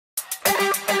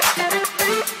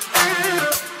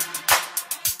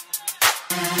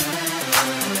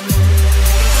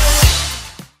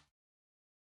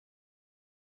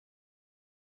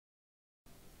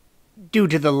Due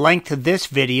to the length of this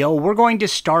video, we're going to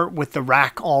start with the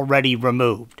rack already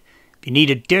removed. If you need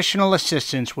additional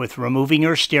assistance with removing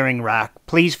your steering rack,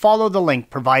 please follow the link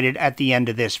provided at the end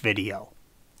of this video.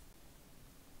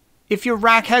 If your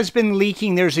rack has been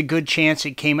leaking, there's a good chance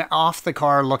it came off the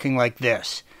car looking like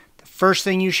this. The first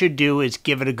thing you should do is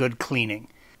give it a good cleaning.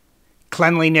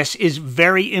 Cleanliness is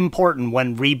very important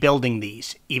when rebuilding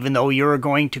these. Even though you're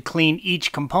going to clean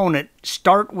each component,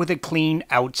 start with a clean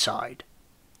outside.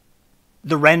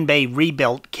 The Rennbay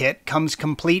Rebuilt Kit comes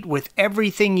complete with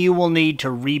everything you will need to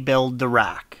rebuild the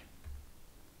rack.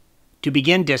 To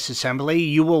begin disassembly,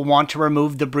 you will want to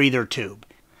remove the breather tube.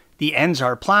 The ends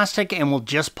are plastic and will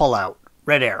just pull out.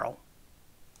 Red arrow.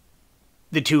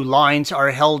 The two lines are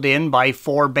held in by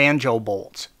 4 banjo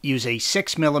bolts. Use a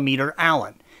 6mm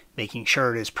Allen. Making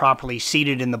sure it is properly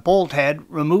seated in the bolt head,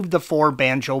 remove the 4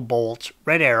 banjo bolts,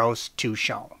 red arrows, 2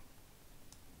 shown.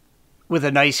 With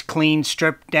a nice clean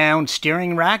stripped down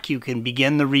steering rack, you can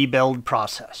begin the rebuild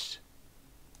process.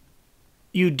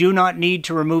 You do not need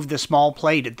to remove the small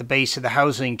plate at the base of the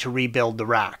housing to rebuild the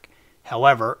rack.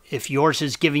 However, if yours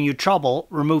is giving you trouble,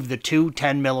 remove the 2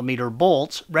 10mm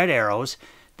bolts, red arrows,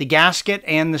 the gasket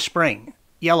and the spring,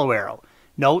 yellow arrow.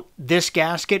 Note, this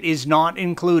gasket is not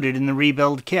included in the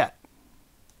rebuild kit.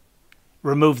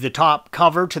 Remove the top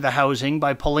cover to the housing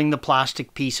by pulling the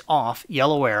plastic piece off,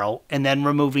 yellow arrow, and then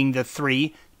removing the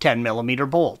 3 10mm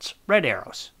bolts, red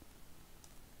arrows.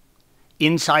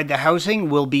 Inside the housing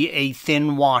will be a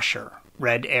thin washer,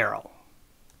 red arrow.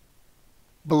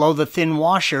 Below the thin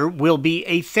washer will be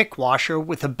a thick washer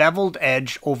with a beveled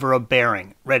edge over a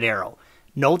bearing, red arrow.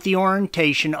 Note the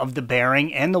orientation of the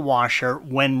bearing and the washer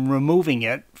when removing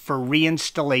it for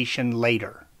reinstallation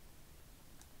later.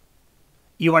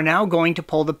 You are now going to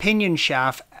pull the pinion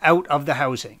shaft out of the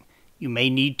housing. You may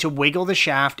need to wiggle the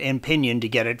shaft and pinion to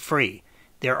get it free.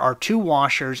 There are 2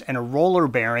 washers and a roller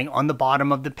bearing on the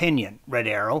bottom of the pinion, red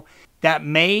arrow, that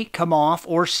may come off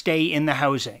or stay in the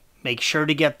housing. Make sure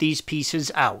to get these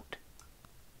pieces out.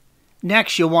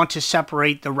 Next, you'll want to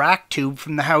separate the rack tube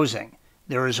from the housing.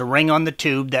 There is a ring on the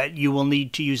tube that you will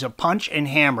need to use a punch and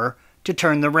hammer to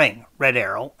turn the ring, red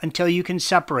arrow, until you can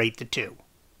separate the two.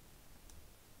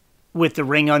 With the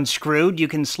ring unscrewed, you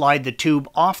can slide the tube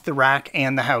off the rack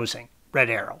and the housing, red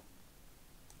arrow.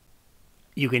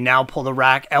 You can now pull the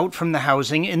rack out from the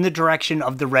housing in the direction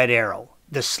of the red arrow.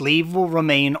 The sleeve will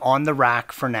remain on the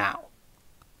rack for now.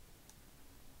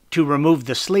 To remove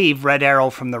the sleeve, red arrow,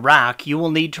 from the rack, you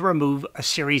will need to remove a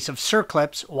series of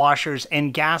circlips, washers,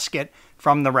 and gasket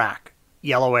from the rack,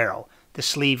 yellow arrow. The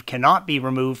sleeve cannot be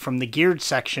removed from the geared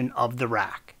section of the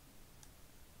rack.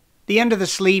 The end of the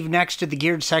sleeve next to the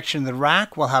geared section of the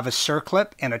rack will have a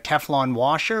circlip and a Teflon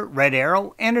washer, red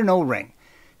arrow, and an O-ring.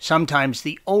 Sometimes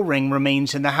the O-ring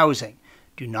remains in the housing.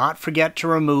 Do not forget to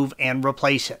remove and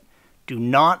replace it. Do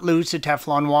not lose the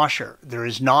Teflon washer. There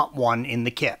is not one in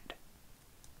the kit.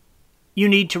 You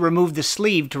need to remove the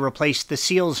sleeve to replace the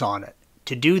seals on it.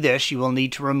 To do this, you will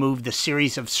need to remove the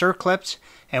series of circlips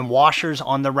and washers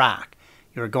on the rack.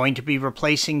 You are going to be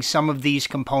replacing some of these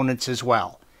components as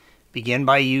well. Begin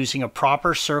by using a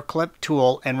proper circlip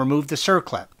tool and remove the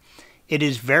circlip. It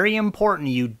is very important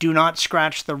you do not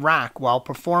scratch the rack while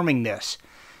performing this,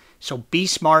 so be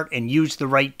smart and use the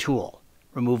right tool.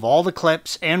 Remove all the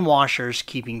clips and washers,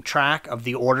 keeping track of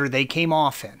the order they came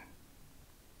off in.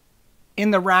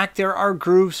 In the rack, there are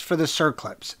grooves for the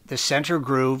circlips. The center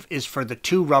groove is for the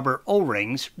 2 rubber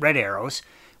O-rings, red arrows,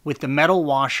 with the metal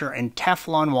washer and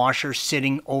Teflon washer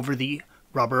sitting over the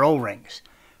rubber O-rings.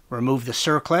 Remove the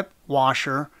circlip,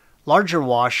 washer, larger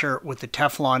washer with the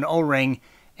Teflon O-ring,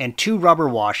 and 2 rubber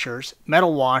washers,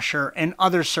 metal washer, and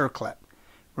other circlip.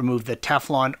 Remove the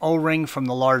Teflon O-ring from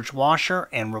the large washer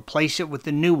and replace it with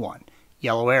the new one,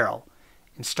 yellow arrow.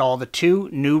 Install the 2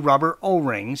 new rubber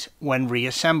O-rings when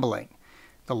reassembling.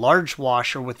 The large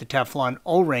washer with the Teflon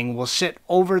O-ring will sit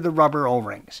over the rubber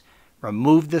O-rings.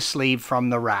 Remove the sleeve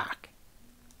from the rack.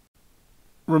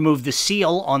 Remove the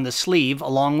seal on the sleeve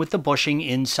along with the bushing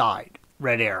inside,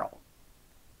 red arrow.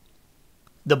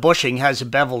 The bushing has a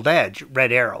beveled edge,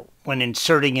 red arrow. When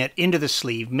inserting it into the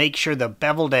sleeve, make sure the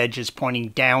beveled edge is pointing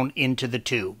down into the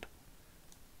tube.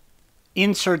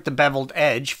 Insert the beveled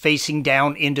edge facing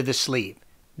down into the sleeve.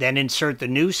 Then insert the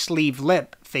new sleeve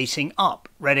lip facing up,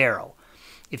 red arrow.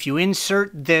 If you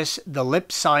insert this the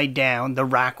lip side down, the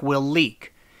rack will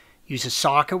leak. Use a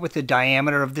socket with the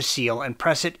diameter of the seal and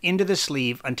press it into the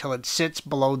sleeve until it sits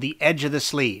below the edge of the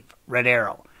sleeve, red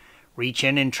arrow. Reach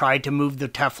in and try to move the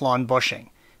Teflon bushing.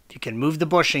 If you can move the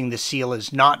bushing, the seal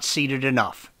is not seated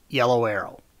enough, yellow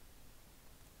arrow.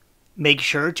 Make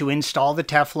sure to install the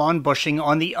Teflon bushing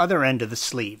on the other end of the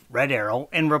sleeve, red arrow,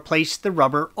 and replace the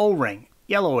rubber O-ring,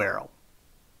 yellow arrow.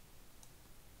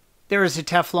 There is a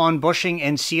Teflon bushing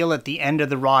and seal at the end of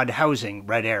the rod housing,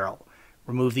 red arrow.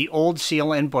 Remove the old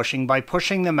seal and bushing by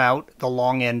pushing them out the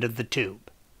long end of the tube.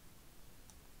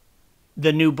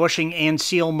 The new bushing and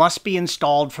seal must be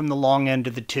installed from the long end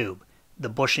of the tube. The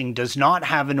bushing does not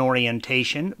have an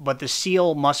orientation, but the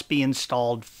seal must be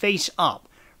installed face up,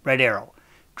 red arrow.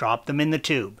 Drop them in the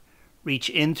tube. Reach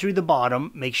in through the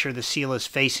bottom, make sure the seal is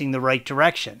facing the right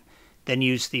direction. Then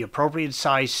use the appropriate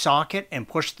size socket and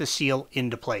push the seal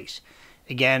into place.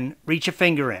 Again, reach a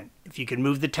finger in. If you can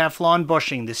move the Teflon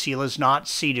bushing, the seal is not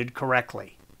seated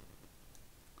correctly.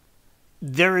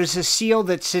 There is a seal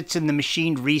that sits in the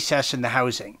machined recess in the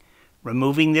housing.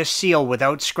 Removing this seal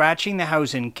without scratching the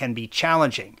housing can be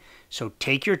challenging, so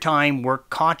take your time, work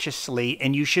cautiously,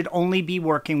 and you should only be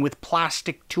working with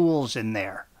plastic tools in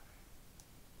there.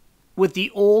 With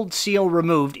the old seal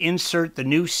removed, insert the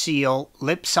new seal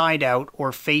lip side out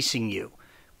or facing you.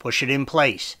 Push it in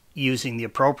place using the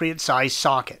appropriate size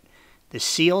socket. The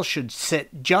seal should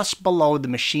sit just below the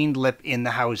machined lip in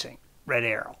the housing, red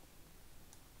arrow.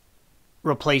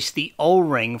 Replace the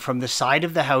O-ring from the side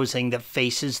of the housing that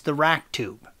faces the rack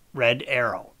tube, red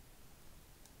arrow.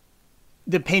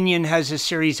 The pinion has a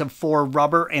series of 4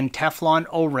 rubber and Teflon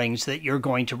O-rings that you're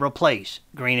going to replace,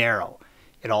 green arrow.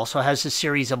 It also has a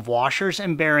series of washers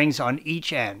and bearings on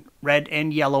each end, red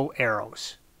and yellow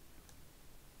arrows.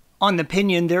 On the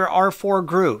pinion there are 4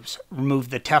 grooves. Remove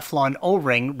the Teflon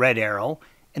O-ring, red arrow,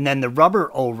 and then the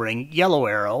rubber O-ring, yellow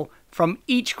arrow, from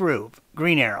each groove,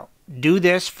 green arrow. Do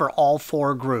this for all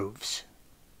 4 grooves.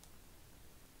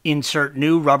 Insert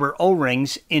new rubber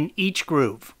O-rings in each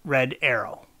groove, red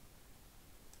arrow.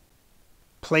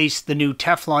 Place the new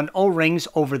Teflon O-rings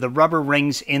over the rubber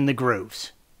rings in the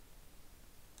grooves.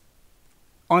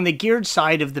 On the geared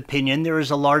side of the pinion there is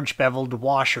a large beveled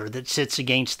washer that sits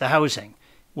against the housing.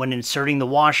 When inserting the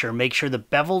washer, make sure the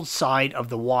beveled side of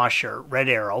the washer, red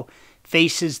arrow,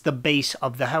 faces the base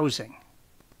of the housing.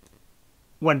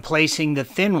 When placing the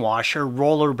thin washer,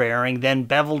 roller bearing, then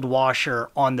beveled washer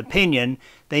on the pinion,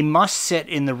 they must sit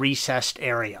in the recessed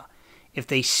area. If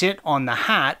they sit on the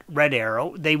hat, red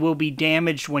arrow, they will be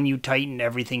damaged when you tighten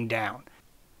everything down.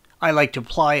 I like to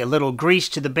apply a little grease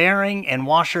to the bearing and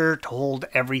washer to hold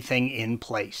everything in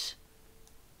place.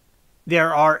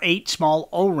 There are 8 small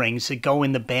O-rings that go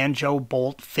in the banjo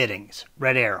bolt fittings,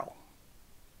 red arrow.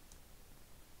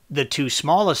 The 2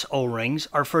 smallest O-rings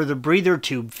are for the breather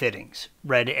tube fittings,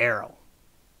 red arrow.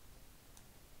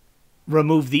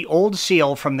 Remove the old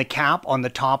seal from the cap on the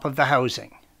top of the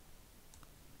housing.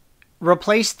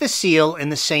 Replace the seal in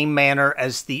the same manner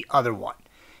as the other one.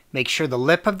 Make sure the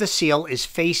lip of the seal is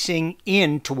facing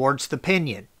in towards the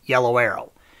pinion, yellow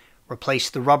arrow. Replace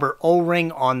the rubber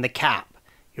O-ring on the cap.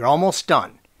 You're almost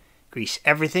done. Grease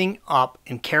everything up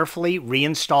and carefully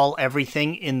reinstall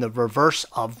everything in the reverse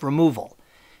of removal.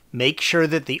 Make sure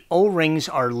that the O-rings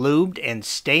are lubed and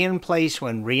stay in place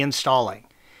when reinstalling.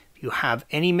 If you have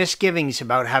any misgivings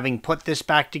about having put this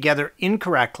back together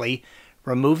incorrectly,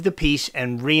 remove the piece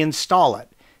and reinstall it.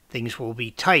 Things will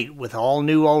be tight with all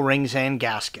new O-rings and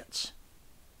gaskets.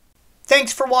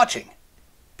 Thanks for watching.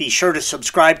 Be sure to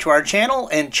subscribe to our channel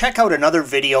and check out another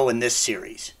video in this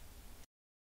series.